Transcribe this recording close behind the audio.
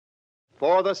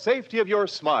For the safety of your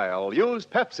smile, use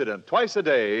Pepsodent twice a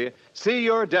day. See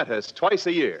your dentist twice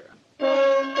a year.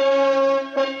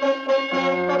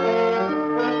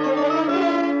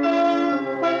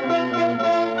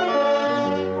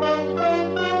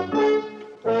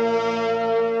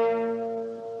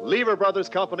 Lever Brothers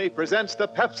Company presents the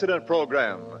Pepsodent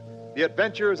program, The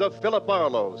Adventures of Philip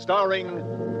Marlowe, starring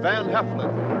Van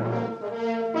Heflin.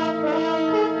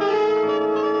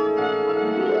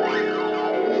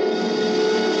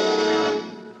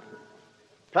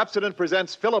 Pepsodent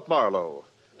presents Philip Marlowe,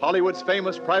 Hollywood's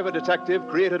famous private detective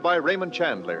created by Raymond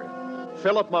Chandler.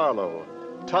 Philip Marlowe,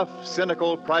 tough,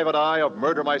 cynical private eye of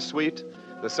Murder My Sweet,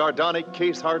 the sardonic,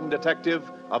 case-hardened detective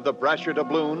of The Brasher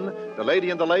Doubloon, The Lady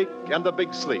in the Lake, and The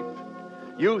Big Sleep.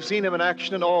 You've seen him in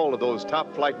action in all of those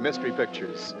top-flight mystery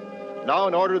pictures. Now,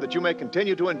 in order that you may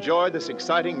continue to enjoy this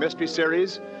exciting mystery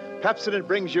series, Pepsodent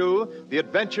brings you The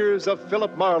Adventures of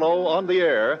Philip Marlowe on the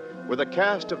air with a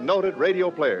cast of noted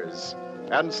radio players,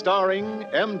 and starring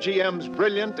MGM's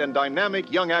brilliant and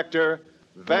dynamic young actor,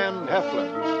 Van Heflin.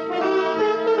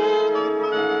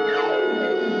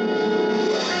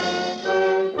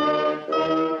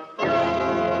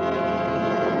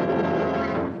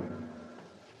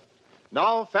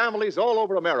 Now, families all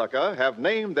over America have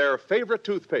named their favorite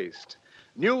toothpaste.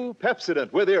 New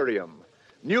Pepsodent with Irium.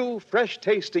 New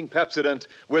fresh-tasting Pepsodent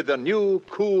with the new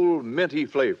cool, minty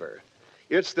flavor.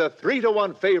 It's the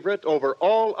 3-to-1 favorite over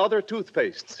all other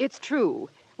toothpastes. It's true.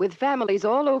 With families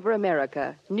all over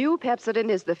America, new Pepsodent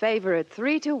is the favorite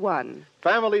 3-to-1.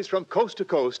 Families from coast to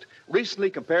coast recently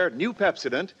compared new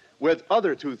Pepsodent with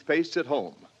other toothpastes at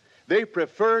home. They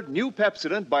preferred new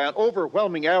Pepsodent by an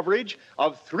overwhelming average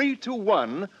of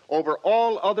 3-to-1 over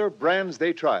all other brands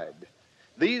they tried.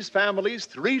 These families,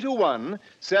 3-to-1,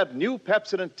 said new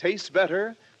Pepsodent tastes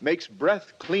better, makes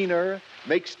breath cleaner,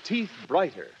 makes teeth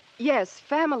brighter. Yes,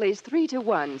 families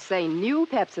 3-to-1 say new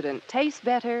Pepsodent tastes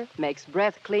better, makes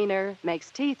breath cleaner,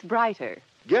 makes teeth brighter.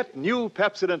 Get new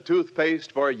Pepsodent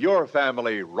toothpaste for your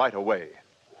family right away.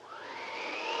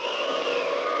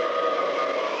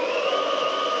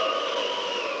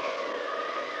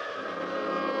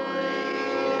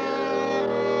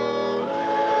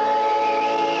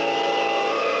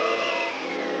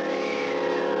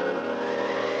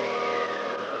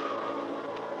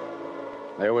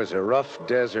 There was a rough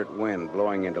desert wind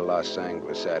blowing into Los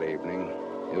Angeles that evening.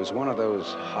 It was one of those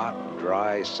hot,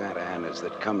 dry Santa Anas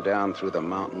that come down through the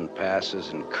mountain passes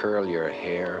and curl your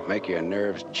hair, make your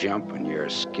nerves jump and your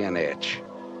skin itch.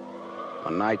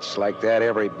 On nights like that,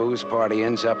 every booze party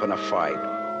ends up in a fight,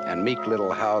 and meek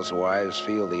little housewives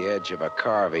feel the edge of a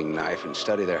carving knife and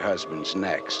study their husbands'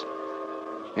 necks.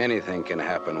 Anything can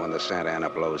happen when the Santa Ana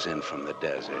blows in from the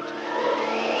desert.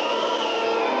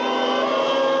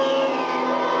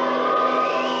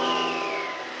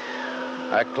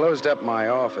 I closed up my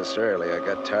office early. I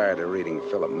got tired of reading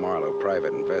Philip Marlowe,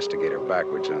 private investigator,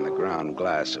 backwards on the ground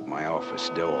glass of my office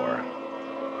door.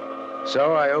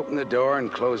 So I opened the door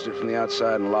and closed it from the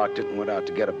outside and locked it and went out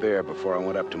to get a beer before I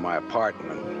went up to my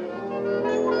apartment.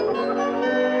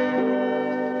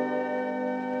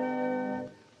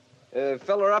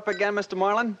 Fill her up again, Mr.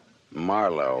 Marlin?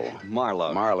 Marlowe.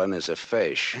 Marlowe. Marlin is a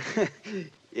fish.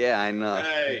 Yeah, I know.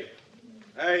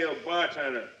 Hey, you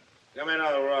bartender. Give me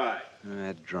another rye.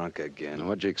 Drunk again.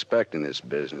 What'd you expect in this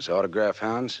business? Autograph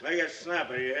hounds? Make it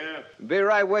snappy, you hear? Be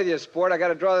right with you, sport. I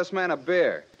gotta draw this man a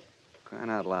beer.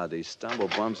 Crying out loud, these stumble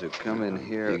bums who come in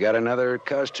here. You got another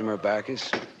customer,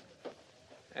 Bacchus?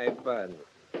 Hey, Bud.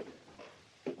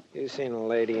 You seen a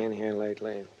lady in here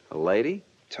lately? A lady?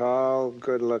 Tall,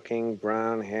 good-looking,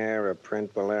 brown hair, a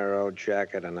print bolero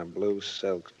jacket, and a blue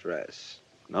silk dress.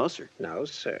 No, sir. No,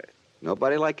 sir.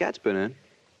 Nobody like that's been in.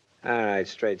 All right,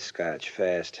 straight scotch,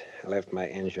 fast. I left my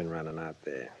engine running out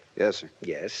there. Yes, sir.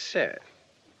 Yes, sir.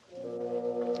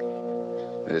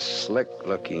 This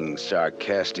slick-looking,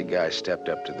 sarcastic guy stepped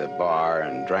up to the bar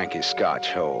and drank his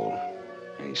scotch whole.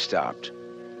 And he stopped.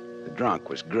 The drunk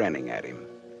was grinning at him.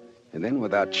 And then,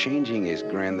 without changing his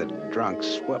grin, the drunk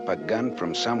swept a gun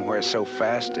from somewhere so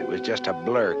fast it was just a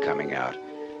blur coming out.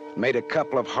 Made a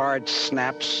couple of hard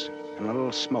snaps, and a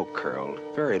little smoke curled.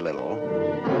 Very little.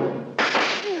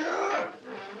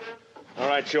 All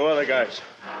right, you other guys.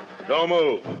 Don't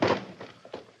move.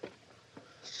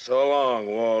 So long,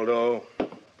 Waldo.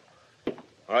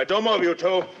 All right, don't move, you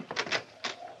two.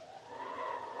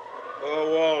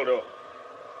 Oh, Waldo.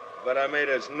 But I made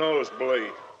his nose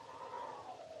bleed.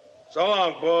 So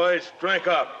long, boys. Drink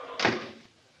up.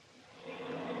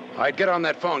 All right, get on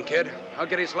that phone, kid. I'll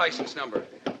get his license number.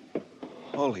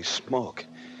 Holy smoke.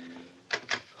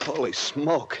 Holy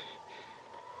smoke.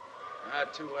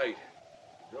 Too late.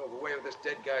 Drove away with this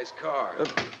dead guy's car.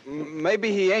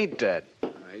 Maybe he ain't dead.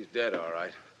 He's dead, all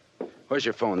right. Where's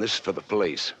your phone? This is for the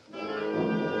police.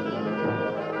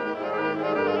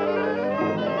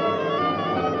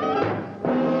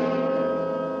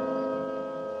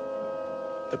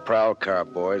 The prowl car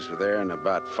boys were there in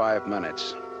about 5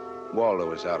 minutes. Waldo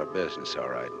was out of business, all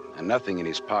right, and nothing in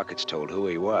his pockets told who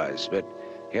he was, but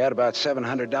he had about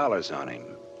 $700 on him.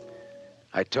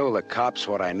 I told the cops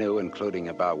what I knew, including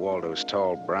about Waldo's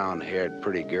tall, brown-haired,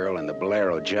 pretty girl in the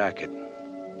bolero jacket.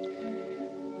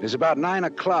 It was about 9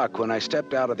 o'clock when I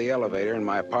stepped out of the elevator in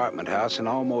my apartment house and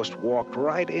almost walked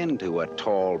right into a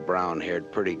tall,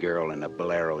 brown-haired, pretty girl in a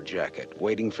bolero jacket,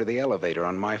 waiting for the elevator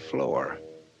on my floor.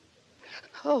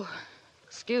 Oh,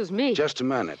 excuse me. Just a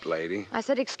minute, lady. I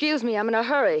said excuse me. I'm in a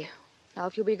hurry. Now,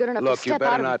 if you'll be good enough to Look, step you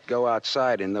better out of... not go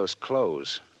outside in those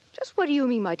clothes. Just what do you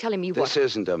mean by telling me what? This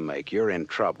isn't a make. You're in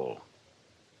trouble.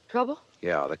 Trouble?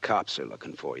 Yeah, the cops are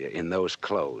looking for you in those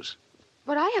clothes.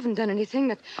 But I haven't done anything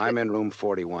that... I'm in room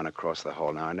 41 across the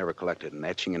hall now. I never collected an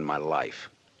etching in my life.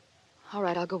 All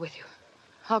right, I'll go with you.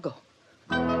 I'll go.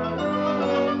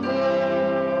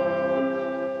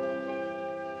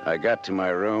 I got to my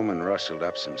room and rustled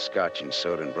up some scotch and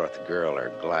soda and brought the girl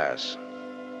her glass.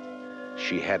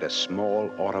 She had a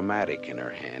small automatic in her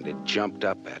hand. It jumped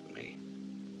up at me,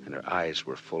 and her eyes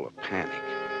were full of panic.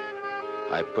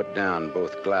 I put down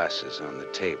both glasses on the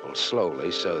table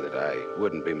slowly so that I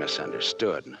wouldn't be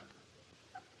misunderstood.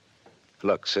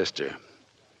 Look, sister,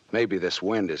 maybe this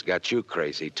wind has got you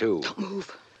crazy, too. Don't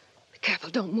move. Be careful,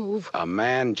 don't move. A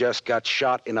man just got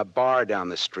shot in a bar down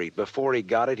the street. Before he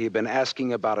got it, he'd been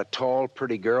asking about a tall,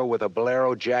 pretty girl with a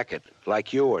bolero jacket,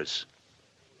 like yours.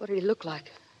 What did he look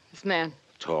like, this man?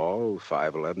 Tall,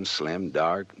 5'11", slim,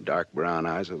 dark brown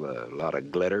eyes with a lot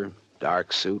of glitter,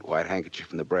 dark suit, white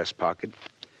handkerchief in the breast pocket.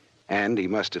 And he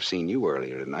must have seen you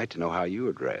earlier tonight to know how you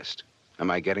were dressed.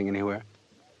 Am I getting anywhere?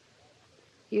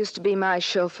 He used to be my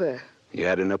chauffeur. You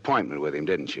had an appointment with him,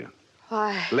 didn't you?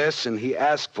 Why? Listen, he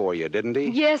asked for you, didn't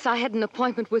he? Yes, I had an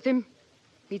appointment with him.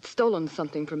 He'd stolen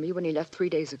something from me when he left 3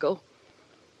 days ago.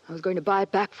 I was going to buy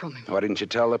it back from him. Why didn't you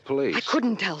tell the police? I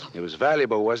couldn't tell them. It was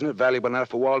valuable, wasn't it? Valuable enough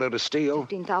for Waldo to steal?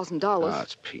 $15,000. Oh,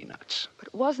 it's peanuts. But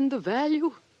it wasn't the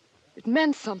value. It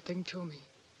meant something to me.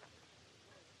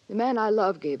 The man I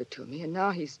love gave it to me, and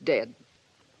now he's dead.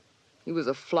 He was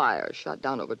a flyer shot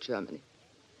down over Germany.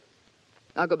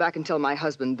 I'll go back and tell my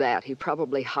husband that. He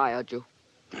probably hired you.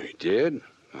 He did?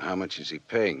 Well, how much is he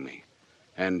paying me?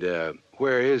 And,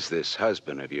 where is this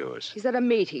husband of yours? He's at a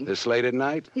meeting. This late at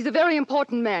night? He's a very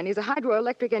important man. He's a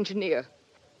hydroelectric engineer.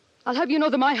 I'll have you know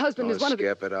that my husband is one of...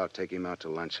 Skip it. I'll take him out to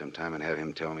lunch sometime and have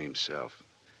him tell me himself.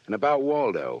 And about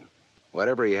Waldo,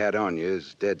 whatever he had on you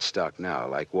is dead stock now,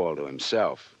 like Waldo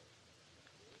himself.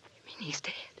 You mean he's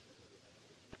dead?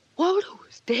 Waldo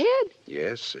is dead?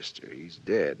 Yes, sister, he's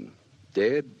dead.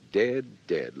 Dead.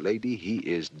 Lady, he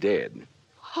is dead.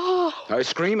 Oh. Now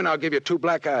scream and I'll give you 2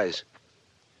 black eyes.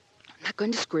 I'm not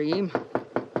going to scream.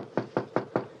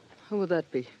 Who would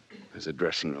that be? There's a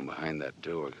dressing room behind that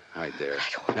door. Hide there.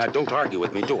 Right, Now, don't argue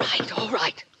with me. Do it. All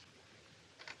right.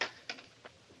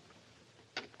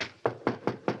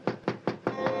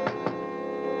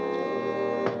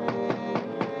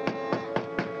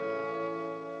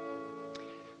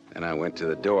 And I went to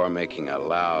the door, making a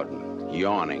loud,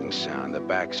 yawning sound. The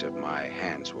backs of my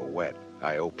hands were wet.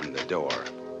 I opened the door.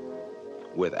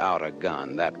 Without a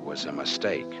gun, that was a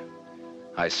mistake.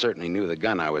 I certainly knew the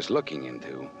gun I was looking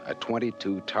into, a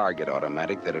 .22 target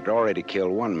automatic that had already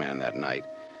killed 1 man that night.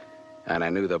 And I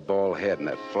knew the bald head and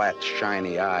the flat,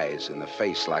 shiny eyes and the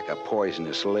face like a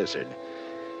poisonous lizard.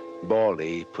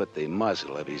 Baldy put the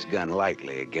muzzle of his gun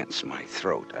lightly against my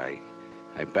throat. I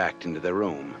backed into the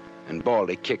room, and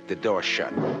Baldy kicked the door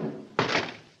shut.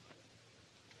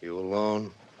 You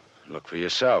alone? Look for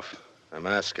yourself. I'm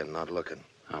asking, not looking.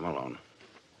 I'm alone.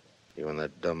 You and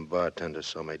that dumb bartender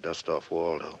saw me dust off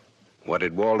Waldo. What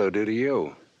did Waldo do to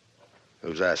you?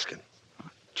 Who's asking?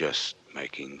 Just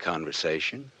making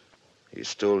conversation. He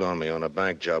stooled on me on a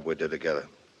bank job we did together.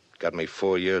 Got me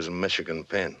 4 years in Michigan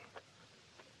pen.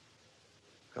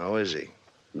 How is he?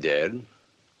 Dead?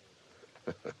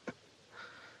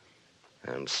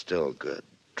 I'm still good,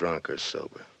 drunk or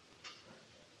sober.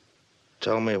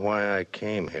 Tell me why I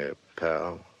came here,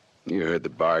 pal. You heard the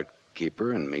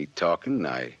barkeeper and me talking.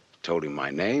 I told him my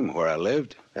name, where I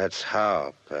lived. That's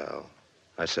how, pal.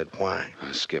 I said why.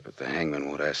 Skip it. The hangman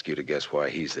won't ask you to guess why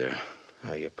he's there.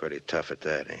 Oh, you're pretty tough at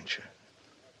that, ain't you?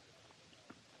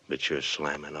 But you're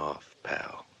slamming off,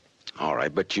 pal. All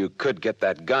right, but you could get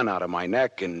that gun out of my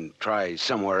neck and try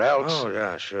somewhere else. Oh,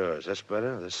 yeah, sure. Is this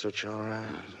better? This suit you all right?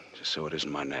 Just so it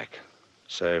isn't my neck.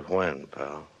 Save when,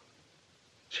 pal?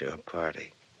 It's your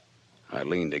party. I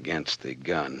leaned against the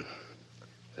gun.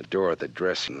 The door of the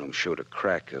dressing room showed a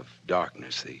crack of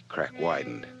darkness. The crack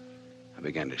widened. I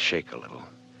began to shake a little.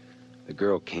 The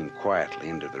girl came quietly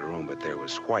into the room, but there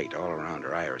was white all around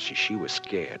her iris. She was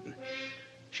scared.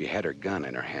 She had her gun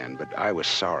in her hand, but I was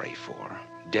sorry for her.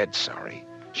 Dead sorry.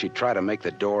 She'd try to make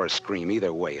the door scream.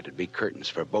 Either way, it'd be curtains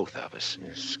for both of us.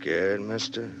 You scared,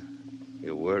 mister?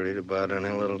 You worried about any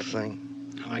little thing?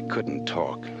 I couldn't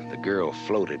talk. The girl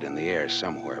floated in the air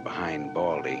somewhere behind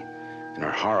Baldy, and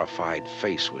her horrified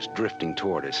face was drifting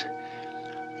toward us.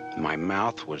 My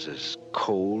mouth was as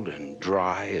cold and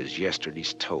dry as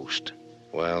yesterday's toast.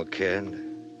 Well, kid,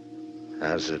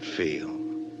 how's it feel?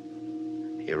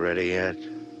 You ready yet?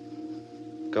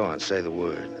 Go on, say the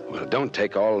word. Well, don't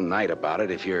take all night about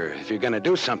it if you're gonna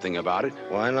do something about it.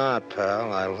 Why not,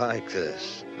 pal? I like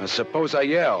this. Suppose I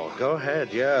yell. Go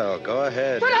ahead, yell. Go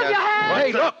ahead. Put up your hands!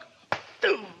 Hey, look!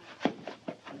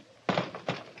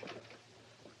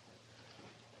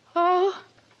 Oh,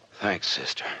 Thanks,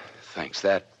 sister. Thanks.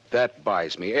 That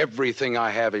buys me. Everything I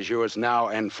have is yours now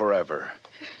and forever.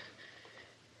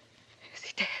 is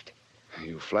he dead?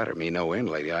 You flatter me no end,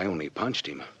 lady. I only punched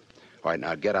him. All right,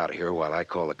 now get out of here while I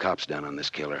call the cops down on this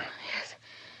killer. Yes.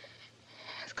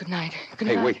 Yes, good night. Good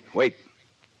Hey, night. wait.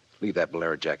 Leave that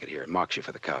bolero jacket here. It marks you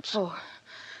for the cops. Oh,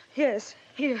 yes,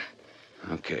 here.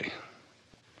 Okay.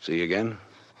 See you again?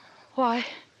 Why?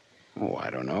 Oh, I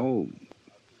don't know.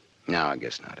 No, I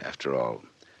guess not. After all,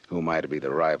 who am I to be the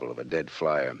rival of a dead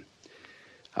flyer?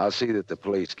 I'll see that the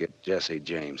police get Jesse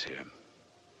James here.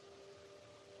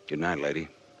 Good night, lady.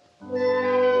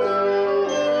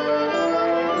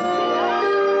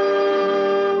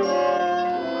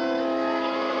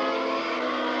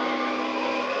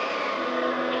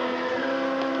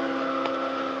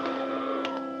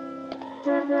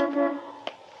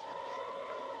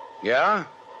 Yeah?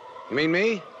 You mean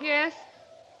me? Yes,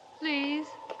 please.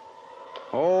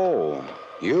 Oh,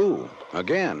 you.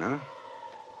 Again, huh?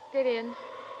 Get in.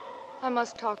 I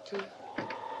must talk to you.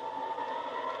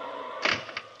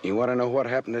 You want to know what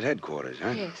happened at headquarters,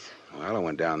 huh? Yes. Well, I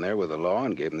went down there with the law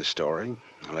and gave them the story.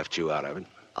 I left you out of it.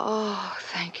 Oh,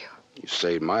 thank you. You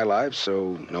saved my life,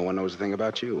 so no one knows a thing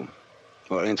about you.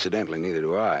 Well, incidentally, neither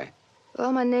do I.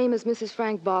 Well, my name is Mrs.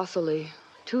 Frank Bossley.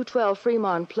 212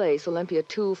 Fremont Place, Olympia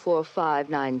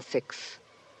 24596.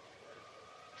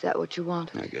 Is that what you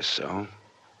want? I guess so.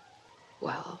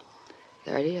 Well,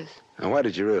 there it is. Now, why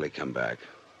did you really come back?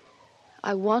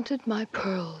 I wanted my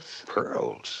pearls.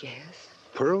 Pearls? Yes.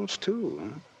 Pearls, too,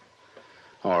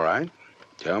 huh? All right.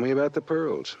 Tell me about the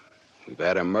pearls. We've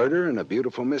had a murder and a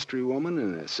beautiful mystery woman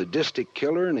and a sadistic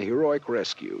killer and a heroic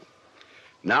rescue.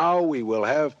 Now we will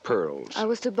have pearls. I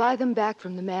was to buy them back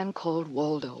from the man called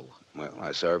Waldo. Well,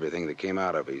 I saw everything that came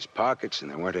out of his pockets, and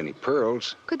there weren't any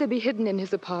pearls. Could they be hidden in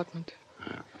his apartment?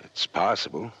 It's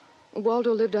possible.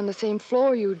 Waldo lived on the same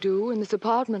floor you do in this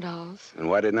apartment house. And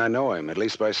why didn't I know him, at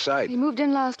least by sight? He moved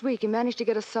in last week. He managed to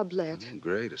get a sublet.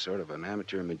 Great, a sort of an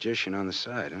amateur magician on the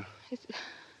side, huh?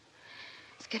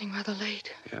 It's getting rather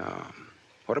late. Yeah.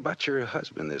 What about your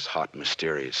husband this hot,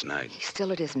 mysterious night? He's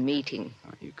still at his meeting.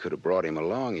 Well, you could have brought him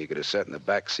along. You could have sat in the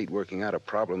back seat working out a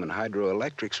problem in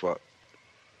hydroelectrics while...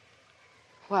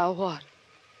 While what?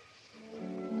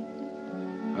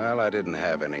 Well, I didn't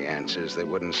have any answers. They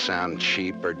wouldn't sound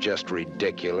cheap or just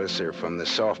ridiculous or from the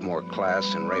sophomore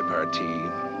class in repartee.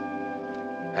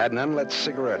 I had an unlit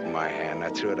cigarette in my hand. I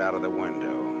threw it out of the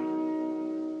window.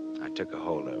 I took a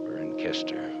hold of her and kissed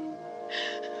her.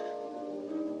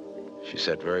 She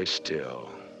sat very still.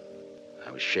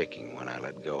 I was shaking when I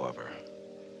let go of her.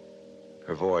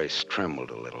 Her voice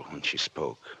trembled a little when she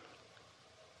spoke.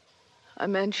 I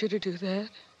meant you to do that.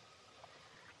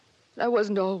 I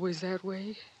wasn't always that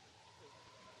way.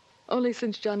 Only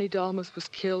since Johnny Dalmas was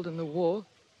killed in the war.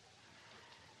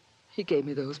 He gave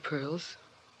me those pearls.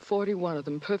 41 of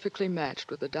them perfectly matched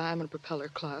with a diamond propeller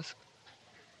clasp.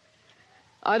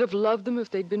 I'd have loved them if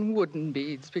they'd been wooden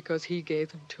beads because he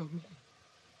gave them to me.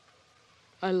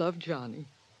 I love Johnny.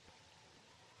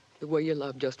 The way you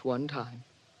love just one time.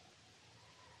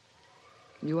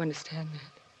 You understand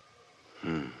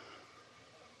that?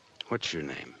 What's your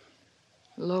name?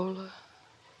 Lola.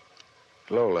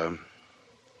 Lola,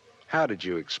 how did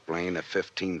you explain a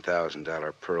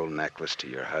 $15,000 pearl necklace to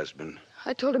your husband?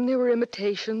 I told him they were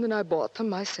imitation, and I bought them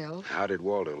myself. How did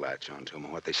Waldo latch onto them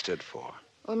and what they stood for?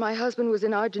 When my husband was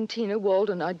in Argentina,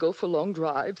 Waldo and I'd go for long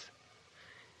drives.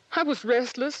 I was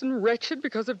restless and wretched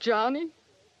because of Johnny.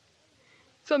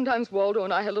 Sometimes Waldo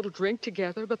and I had a little drink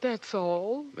together, but that's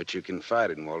all. But you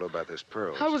confided in Waldo about those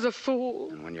pearls. I was a fool.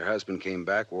 And when your husband came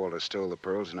back, Waldo stole the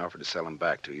pearls and offered to sell them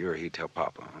back to you, or he'd tell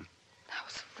Papa, huh? I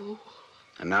was a fool.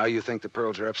 And now you think the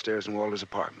pearls are upstairs in Waldo's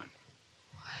apartment?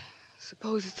 I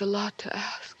suppose it's a lot to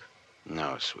ask.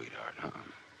 No, sweetheart, huh?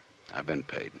 I've been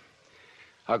paid.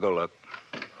 I'll go look.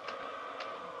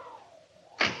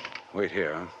 Wait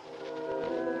here, huh?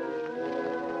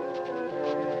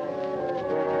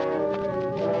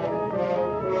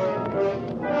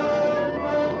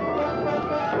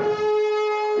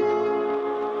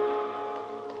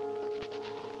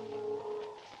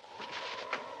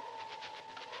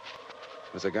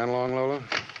 Was the gun along, Lola?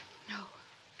 No.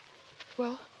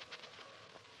 Well?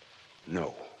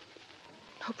 No.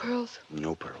 No pearls?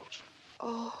 No pearls.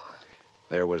 Oh.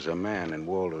 There was a man in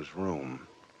Waldo's room.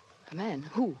 A man?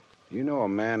 Who? You know a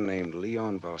man named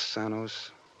Leon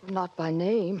Balsanos? Not by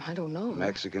name. I don't know.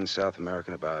 Mexican, South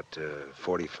American, about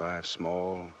 45,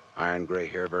 small, iron gray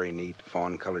hair, very neat,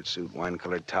 fawn-colored suit,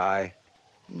 wine-colored tie.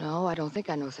 No, I don't think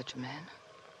I know such a man.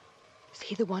 Is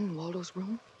he the one in Waldo's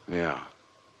room? Yeah.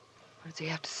 What does he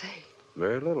have to say?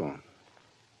 Very little.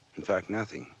 In fact,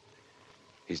 nothing.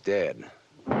 He's dead.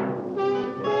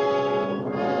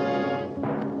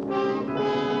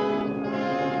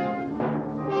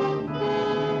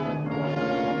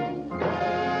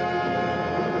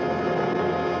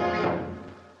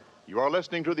 You are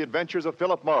listening to The Adventures of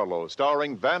Philip Marlowe,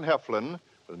 starring Van Heflin,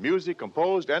 with music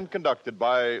composed and conducted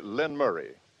by Lynn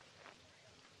Murray.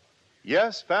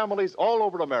 Yes, families all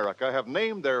over America have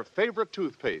named their favorite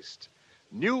toothpaste.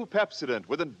 New Pepsodent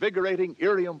with invigorating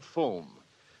Irium foam.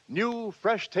 New,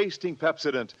 fresh-tasting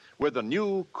Pepsodent with a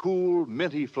new, cool,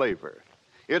 minty flavor.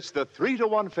 It's the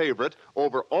 3-to-1 favorite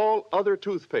over all other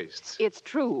toothpastes. It's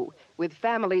true. With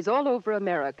families all over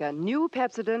America, new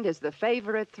Pepsodent is the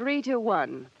favorite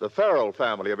 3-to-1. The Farrell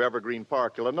family of Evergreen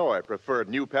Park, Illinois, preferred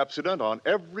new Pepsodent on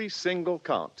every single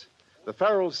count. The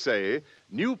Farrells say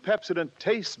new Pepsodent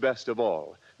tastes best of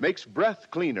all, makes breath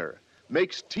cleaner,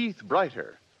 makes teeth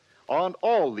brighter. On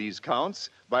all these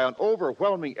counts, by an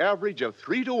overwhelming average of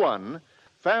 3-to-1,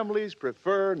 families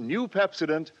prefer new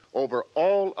Pepsodent over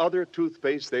all other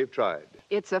toothpaste they've tried.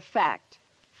 It's a fact.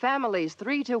 Families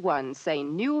 3-to-1 say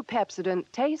new Pepsodent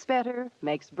tastes better,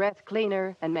 makes breath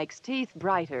cleaner, and makes teeth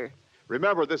brighter.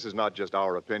 Remember, this is not just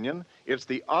our opinion. It's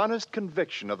the honest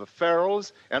conviction of the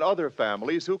Farrells and other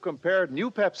families who compared new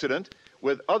Pepsodent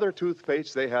with other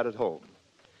toothpastes they had at home.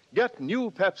 Get new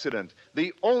Pepsodent,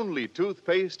 the only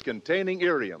toothpaste containing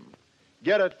Irium.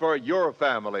 Get it for your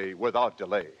family without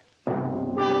delay.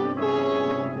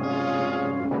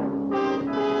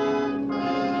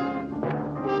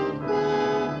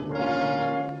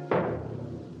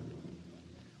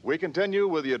 We continue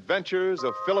with The Adventures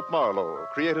of Philip Marlowe,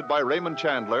 created by Raymond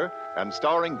Chandler and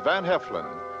starring Van Heflin,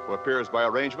 who appears by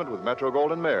arrangement with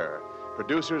Metro-Goldwyn-Mayer,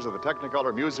 producers of the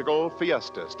Technicolor musical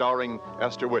Fiesta, starring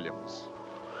Esther Williams.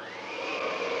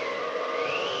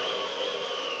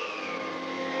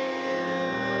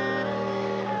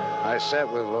 I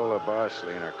sat with Lola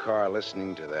Barsley in her car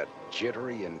listening to that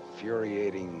jittery,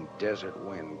 infuriating desert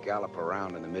wind gallop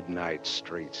around in the midnight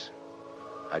streets.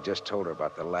 I just told her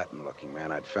about the Latin-looking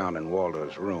man I'd found in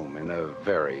Waldo's room in a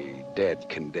very dead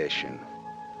condition.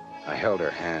 I held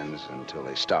her hands until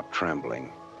they stopped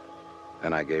trembling.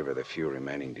 Then I gave her the few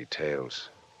remaining details.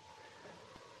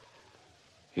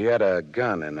 He had a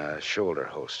gun in a shoulder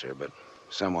holster, but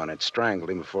someone had strangled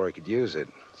him before he could use it.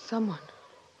 Someone?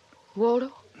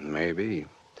 Waldo? Maybe.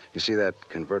 You see that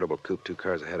convertible coupe 2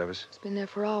 cars ahead of us? It's been there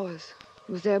for hours.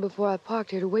 It was there before I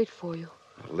parked here to wait for you.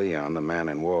 Leon, the man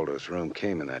in Waldo's room,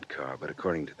 came in that car, but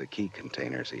according to the key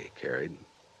containers he carried,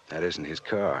 that isn't his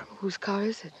car. Whose car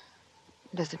is it?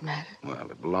 Does it matter? Well,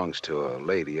 it belongs to a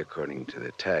lady according to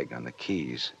the tag on the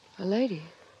keys. A lady?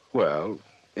 Well,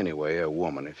 anyway, a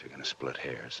woman, if you're going to split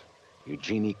hairs.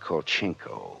 Eugenie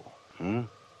Kolchenko.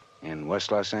 In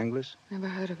West Los Angeles? Never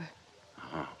heard of her.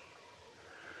 Oh.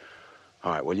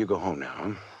 All right, well, you go home now,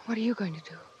 huh? What are you going to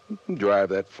do? Drive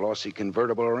that flossy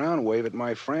convertible around, wave at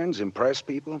my friends, impress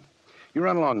people. You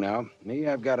run along now. Me,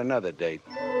 I've got another date.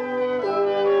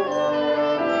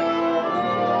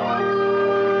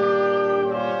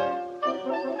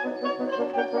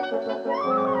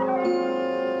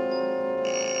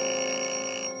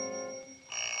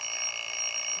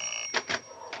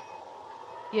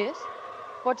 Yes?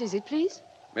 What is it, please?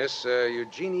 Miss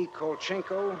Eugenie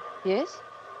Kolchenko? Yes?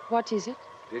 What is it?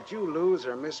 Did you lose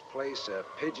or misplace a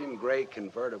pigeon gray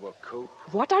convertible coupe?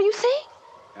 What are you saying?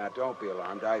 Now, don't be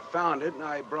alarmed. I found it and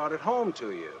I brought it home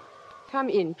to you. Come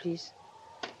in, please.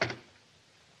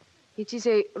 It is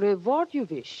a reward you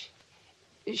wish.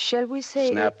 Shall we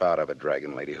say... Snap out of it,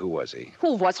 Dragon Lady. Who was he?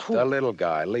 Who was who? The little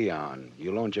guy, Leon.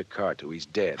 You loaned your car to. He's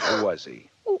dead. Who was he?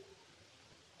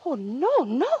 Oh,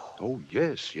 no. Oh,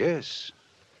 yes, yes.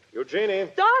 Eugenie.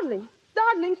 Darling,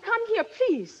 come here,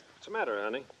 please. What's the matter,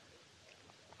 honey?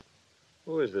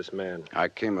 Who is this man? I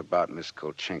came about Miss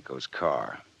Kolchenko's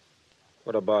car.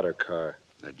 What about her car?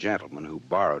 The gentleman who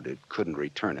borrowed it couldn't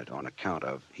return it on account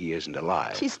of he isn't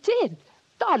alive. He's dead.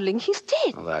 Darling, he's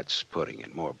dead. Well, that's putting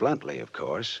it more bluntly, of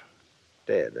course.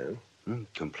 Dead, huh?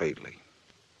 Completely.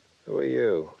 Who are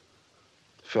you?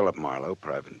 Philip Marlowe,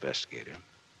 private investigator.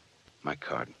 My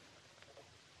card.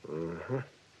 Mm-hmm.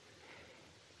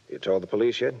 You told the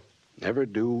police yet? Never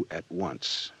do at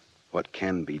once what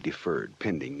can be deferred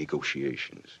pending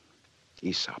negotiations.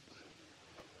 Aesop.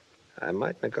 I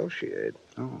might negotiate.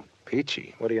 Oh,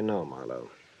 peachy. What do you know, Marlowe?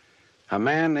 A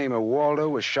man named Waldo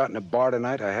was shot in a bar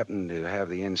tonight. I happened to have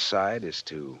the inside as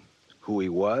to who he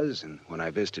was, and when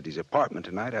I visited his apartment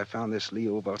tonight, I found this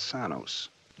Leo Balsanos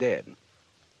dead.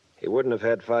 He wouldn't have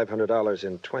had $500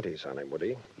 in 20s on him, would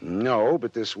he? No,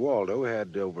 but this Waldo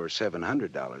had over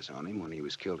 $700 on him when he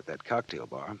was killed at that cocktail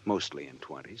bar, mostly in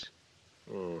 20s.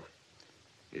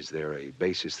 Is there a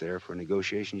basis there for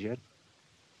negotiations yet?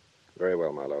 Very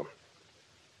well, Marlowe.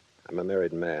 I'm a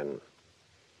married man.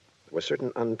 There were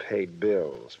certain unpaid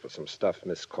bills for some stuff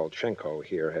Miss Kolchenko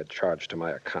here had charged to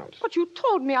my account. But you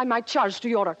told me I might charge to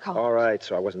your account. All right,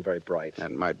 so I wasn't very bright.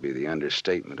 That might be the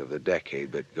understatement of the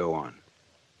decade, but go on.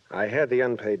 I had the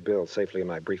unpaid bill safely in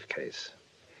my briefcase.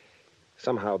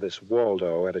 Somehow this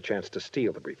Waldo had a chance to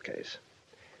steal the briefcase.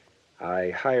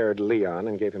 I hired Leon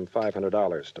and gave him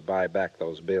 $500 to buy back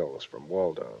those bills from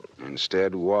Waldo.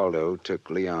 Instead, Waldo took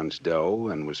Leon's dough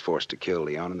and was forced to kill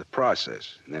Leon in the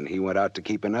process. And then he went out to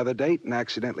keep another date and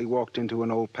accidentally walked into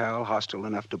an old pal hostile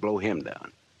enough to blow him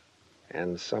down.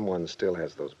 And someone still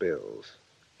has those bills.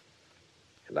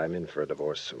 And I'm in for a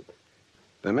divorce suit.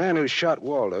 The man who shot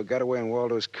Waldo got away in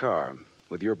Waldo's car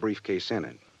with your briefcase in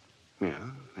it. Yeah,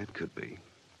 that could be.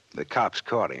 The cops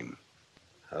caught him.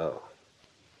 Oh.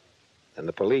 Then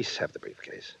the police have the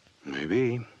briefcase.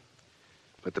 Maybe.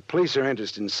 But the police are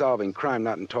interested in solving crime,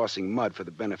 not in tossing mud for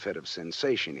the benefit of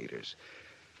sensation eaters.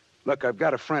 Look, I've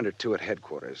got a friend or two at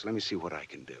headquarters. Let me see what I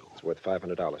can do. It's worth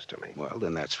 $500 to me. Well,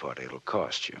 then that's what it'll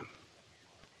cost you.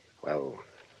 Well,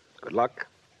 good luck.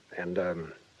 And,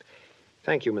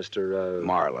 thank you, Mr.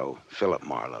 Marlowe. Philip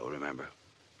Marlowe, remember?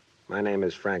 My name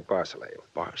is Frank Barcelay.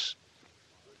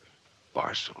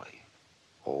 Barcelay?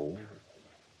 Oh.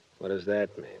 What does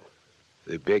that mean?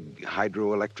 The big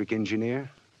hydroelectric engineer?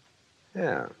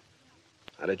 Yeah.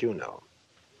 How did you know?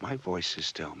 My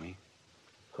voices tell me.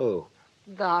 Who?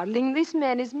 Darling, this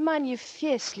man is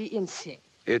manifestly insane.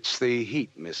 It's the heat,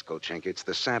 Miss Kolchenko. It's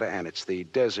the Santa Ana. It's the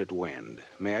desert wind.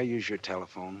 May I use your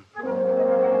telephone?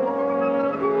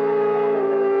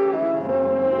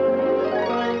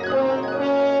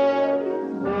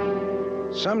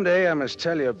 Someday I must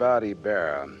tell you about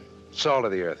Ibarra. Salt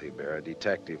of the earth Ibarra,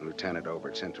 detective lieutenant over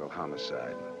at Central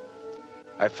Homicide.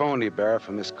 I phoned Ibarra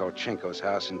from Miss Kolchenko's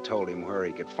house and told him where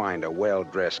he could find a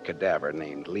well-dressed cadaver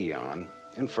named Leon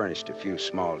and furnished a few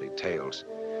small details.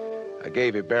 I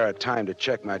gave Ibarra time to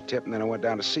check my tip, and then I went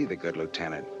down to see the good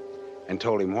lieutenant and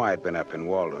told him why I'd been up in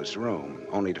Waldo's room,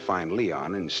 only to find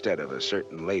Leon instead of a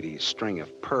certain lady's string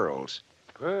of pearls.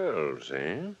 Pearls,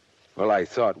 eh? Well, I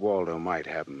thought Waldo might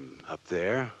have them up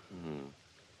there.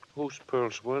 Whose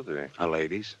pearls were they? A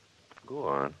lady's. Go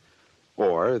on.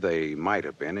 Or they might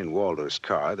have been in Waldo's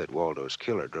car that Waldo's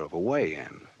killer drove away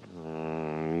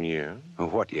in. Yeah. Oh,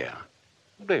 what, yeah?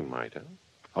 They might have.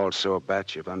 Also a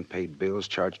batch of unpaid bills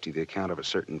charged to the account of a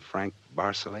certain Frank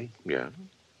Barcelay? Yeah.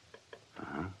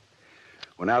 Uh-huh.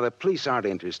 Well, now, the police aren't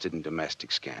interested in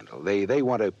domestic scandal. They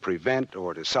want to prevent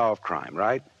or to solve crime,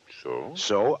 right? So?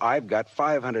 So I've got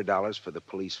 $500 for the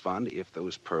police fund if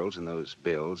those pearls and those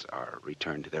bills are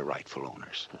returned to their rightful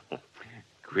owners.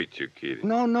 Quit your kidding.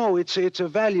 No, it's a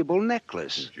valuable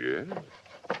necklace. Yeah?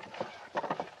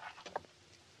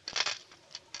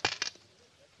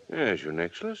 There's your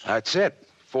necklace. That's it.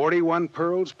 41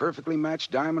 pearls, perfectly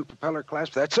matched diamond propeller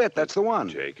clasp. That's it. That's the one.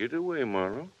 Take it away,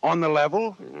 Marlowe. On the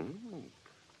level?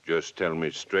 Just tell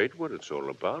me straight what it's all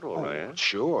about, all I ask.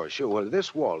 Sure. Well,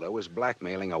 this Waldo was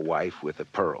blackmailing a wife with the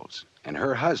pearls and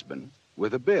her husband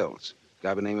with the bills, a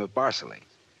guy by the name of Barcelay.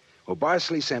 Well,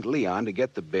 Barcelay sent Leon to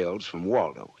get the bills from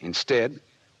Waldo. Instead,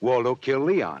 Waldo killed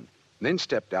Leon, then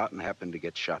stepped out and happened to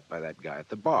get shot by that guy at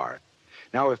the bar.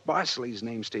 Now, if Barcelay's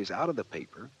name stays out of the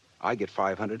paper, I get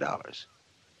 $500,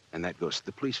 and that goes to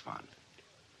the police fund.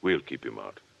 We'll keep him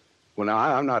out. Well, now,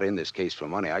 I'm not in this case for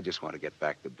money. I just want to get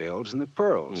back the bills and the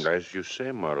pearls. As you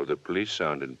say, Marlowe, the police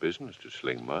aren't in business to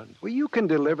sling mud. Well, you can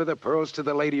deliver the pearls to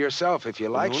the lady yourself if you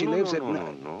like. No, She no, lives no, at...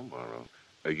 No, Marlowe.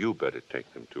 You better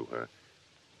take them to her.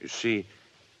 You see,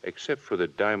 except for the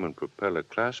diamond propeller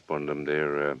clasp on them,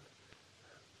 they're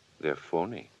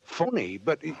phony. Phony?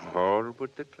 But... All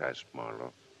but the clasp,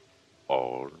 Marlowe.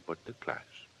 All but the clasp.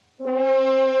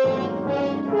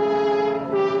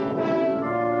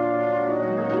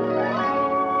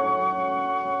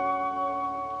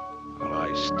 Well,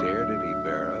 I stared at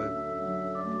Ibarra.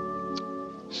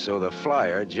 So the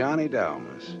flyer, Johnny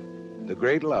Dalmas, the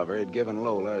great lover, had given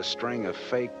Lola a string of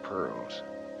fake pearls.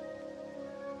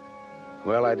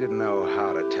 Well, I didn't know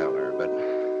how to tell her, but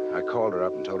I called her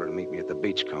up and told her to meet me at the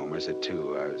Beachcombers at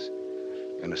 2. I was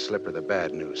going to slip her the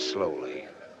bad news slowly.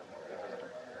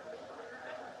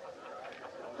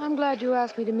 I'm glad you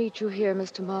asked me to meet you here,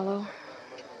 Mr. Marlowe.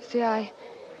 See, I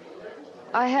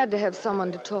had to have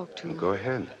someone to talk to. Well, go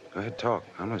ahead. Go ahead, talk.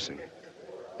 I'm listening.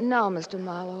 Now, Mr.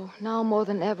 Marlowe, now more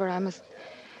than ever, I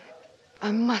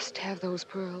must have those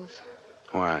pearls.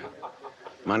 Why?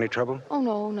 Money trouble?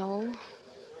 Oh, no.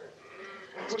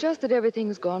 It's just that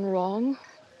everything's gone wrong.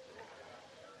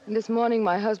 And this morning,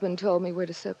 my husband told me we're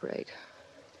to separate.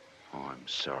 Oh, I'm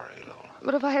sorry, Lola.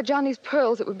 But if I had Johnny's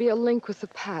pearls, it would be a link with the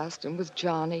past and with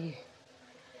Johnny.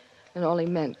 And all he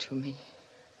meant to me.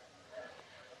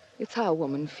 It's how a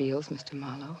woman feels, Mr.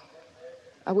 Marlowe.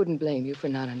 I wouldn't blame you for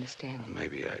not understanding. Well,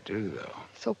 maybe I do, though.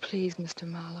 So please, Mr.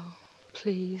 Marlowe,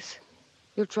 please,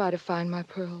 you'll try to find my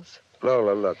pearls.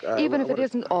 Lola, look, Even if it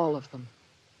isn't all of them.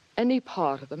 Any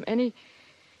part of them. Any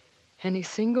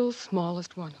single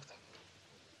smallest one of them.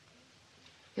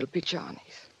 It'll be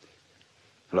Johnny's.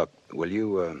 Look, will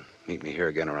you meet me here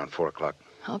again around 4 o'clock?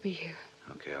 I'll be here.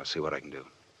 Okay, I'll see what I can do.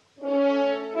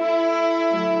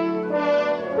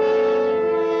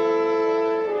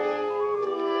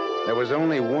 There was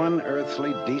only one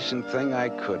earthly decent thing I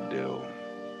could do.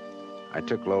 I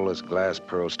took Lola's glass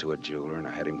pearls to a jeweler, and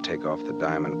I had him take off the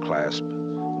diamond clasp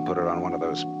and put it on one of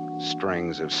those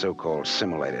strings of so-called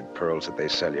simulated pearls that they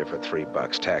sell you for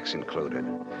 $3, tax included.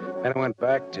 And I went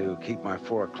back to keep my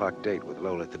 4 o'clock date with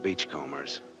Lola at the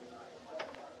Beachcombers.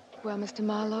 Well, Mr.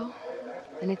 Marlowe,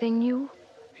 anything new?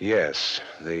 Yes,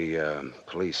 the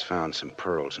police found some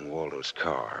pearls in Waldo's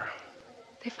car.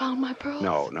 They found my pearls?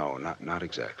 No, not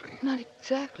exactly. Not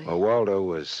exactly. Well, Waldo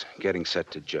was getting set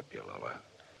to gyp you, Lola.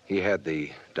 He had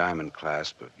the diamond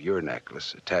clasp of your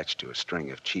necklace attached to a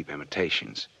string of cheap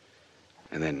imitations.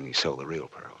 And then he sold the real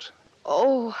pearls.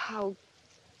 Oh, how...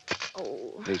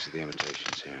 Oh. These are the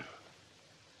imitations here.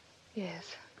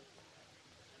 Yes.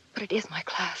 But it is my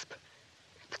clasp.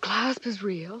 The clasp is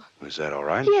real. Is that all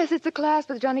right? Yes, it's the clasp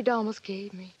that Johnny Dalmas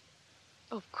gave me.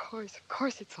 Of course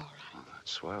it's all right. Oh,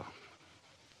 that's swell.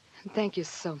 And thank you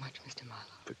so much, Mr. Marlowe.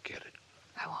 Forget it.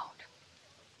 I won't.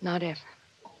 Not ever.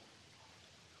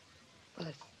 Well,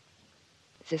 is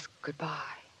this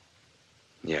goodbye?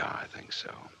 Yeah, I think so.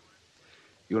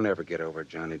 You'll never get over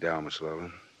Johnny Dalmas,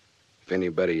 Lola. If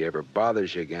anybody ever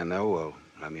bothers you again, though, well,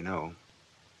 let me know.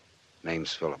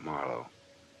 Name's Philip Marlowe.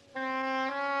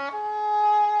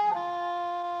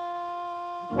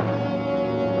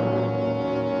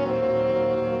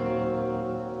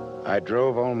 I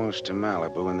drove almost to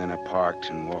Malibu, and then I parked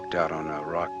and walked out on a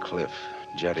rock cliff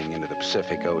jutting into the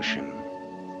Pacific Ocean.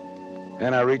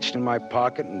 Then I reached in my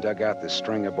pocket and dug out the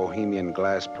string of Bohemian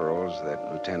glass pearls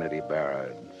that Lieutenant Ibarra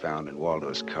had found in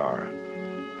Waldo's car.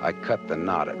 I cut the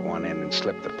knot at one end and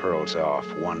slipped the pearls off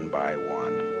one by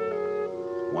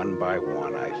one. One by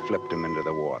one, I flipped them into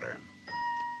the water.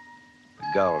 The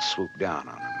gull swooped down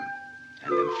on them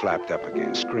and then flapped up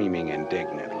again, screaming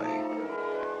indignantly.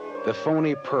 The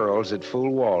phony pearls had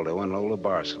fooled Waldo and Lola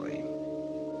Barsley,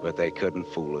 but they couldn't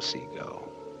fool a seagull.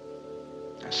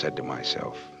 I said to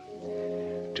myself,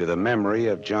 to the memory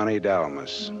of Johnny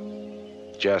Dalmas,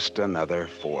 just another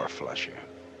four-flusher.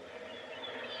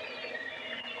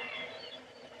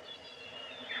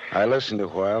 I listened a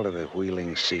while to the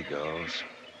wheeling seagulls.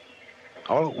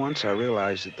 All at once, I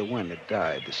realized that the wind had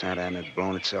died. The Santa Ana had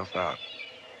blown itself out.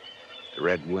 The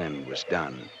red wind was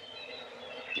done.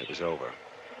 It was over.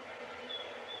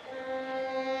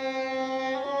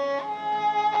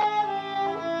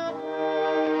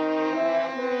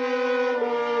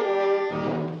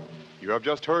 You have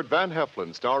just heard Van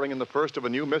Heflin starring in the first of a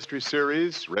new mystery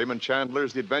series, Raymond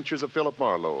Chandler's The Adventures of Philip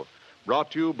Marlowe,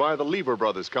 brought to you by the Lever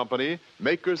Brothers Company,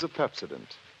 makers of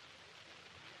Pepsodent.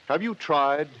 Have you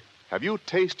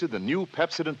tasted the new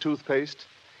Pepsodent toothpaste?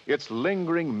 Its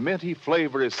lingering, minty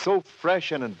flavor is so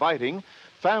fresh and inviting,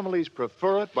 families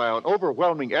prefer it by an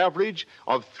overwhelming average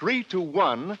of 3 to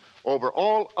 1 over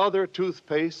all other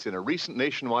toothpastes in a recent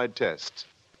nationwide test.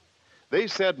 They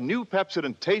said new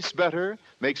Pepsodent tastes better,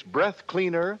 makes breath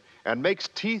cleaner, and makes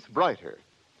teeth brighter.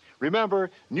 Remember,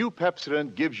 new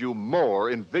Pepsodent gives you more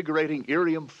invigorating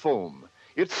irium foam.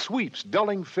 It sweeps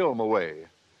dulling film away.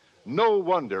 No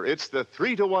wonder it's the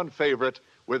 3-to-1 favorite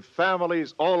with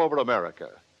families all over America.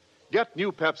 Get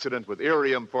new Pepsodent with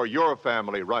irium for your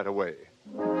family right away.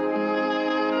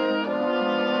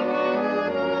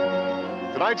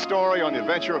 Tonight's story on the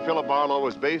adventure of Philip Marlowe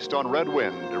was based on Red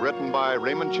Wind, written by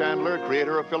Raymond Chandler,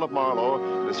 creator of Philip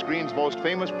Marlowe, the screen's most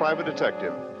famous private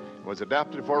detective. It was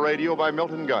adapted for radio by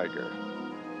Milton Geiger.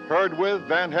 Heard with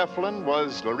Van Heflin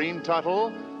was Lorene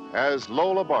Tuttle as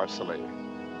Lola Barceley.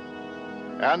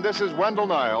 And this is Wendell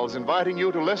Niles inviting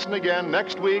you to listen again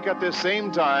next week at this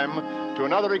same time to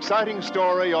another exciting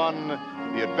story on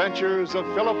the adventures of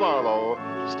Philip Marlowe,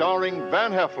 starring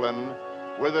Van Heflin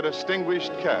with a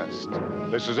distinguished cast.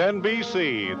 This is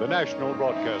NBC, the National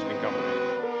Broadcasting Company.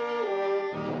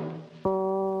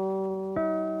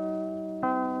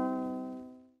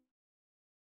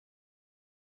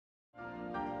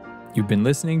 You've been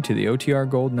listening to the OTR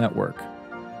Gold Network.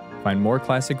 Find more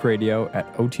classic radio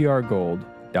at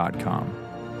otrgold.com.